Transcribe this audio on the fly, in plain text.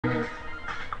And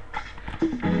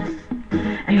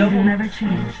you will never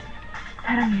change.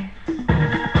 사랑해.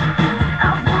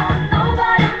 I want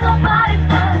nobody, nobody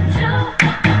but you.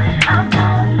 I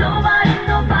want nobody,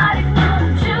 nobody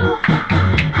but you.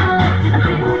 I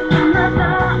feel another,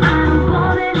 I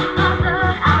want it another.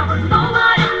 I want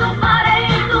nobody, nobody,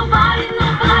 nobody,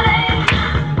 nobody.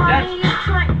 Why are you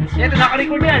trying to Ito,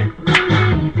 naka-record yan.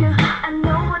 believe you? I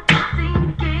know what you're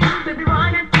thinking, baby, why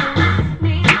aren't you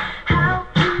listening? How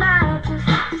can I just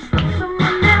love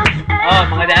someone else? Oh,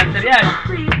 mga dancer yan.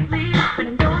 Completely, but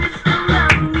I know you still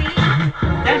love me.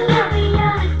 Yes. Tell me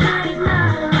I got it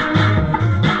now.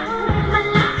 My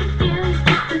lucky feelings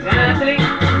just to Yan na, Sling.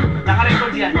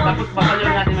 Naka-record yan. Tapos papalo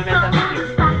natin mamaya sa video.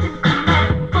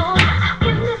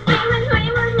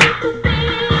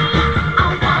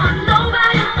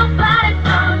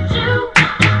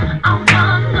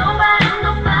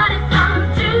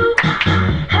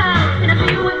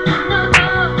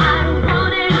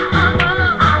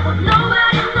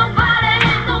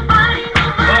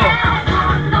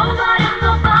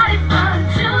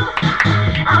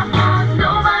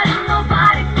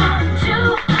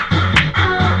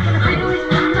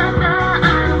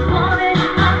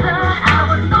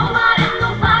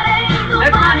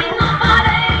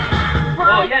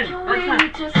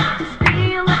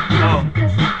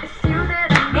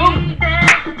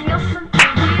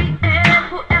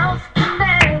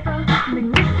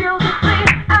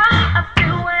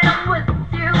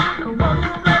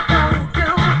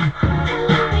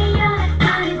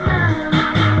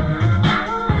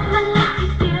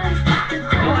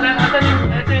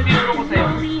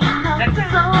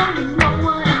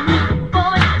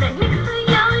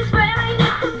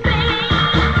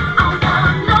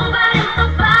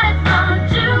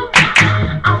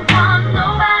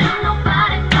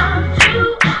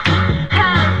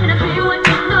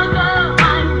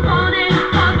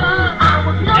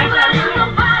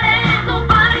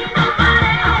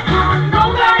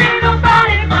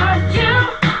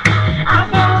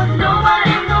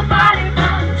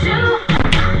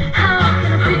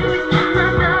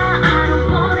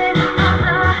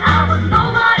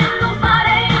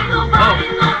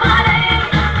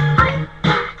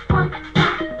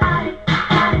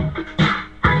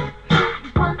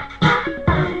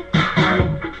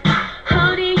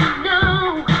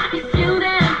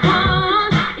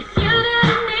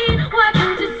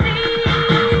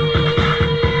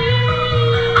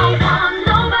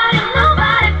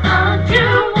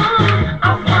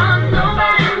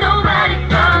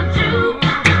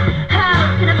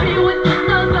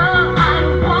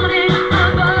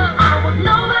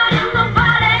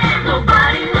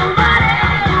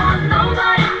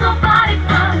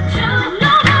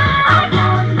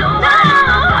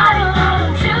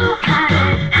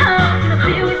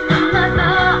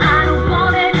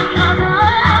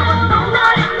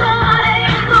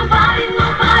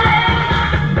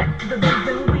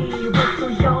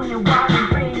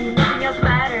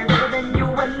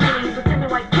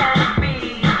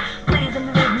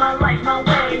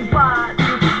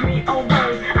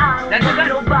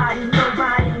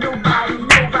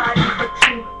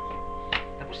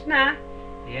 Tapos na.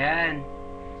 Yan.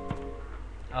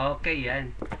 Okay,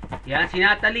 yan. Yan si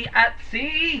Natalie at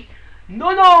si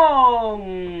Nonong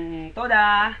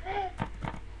Toda.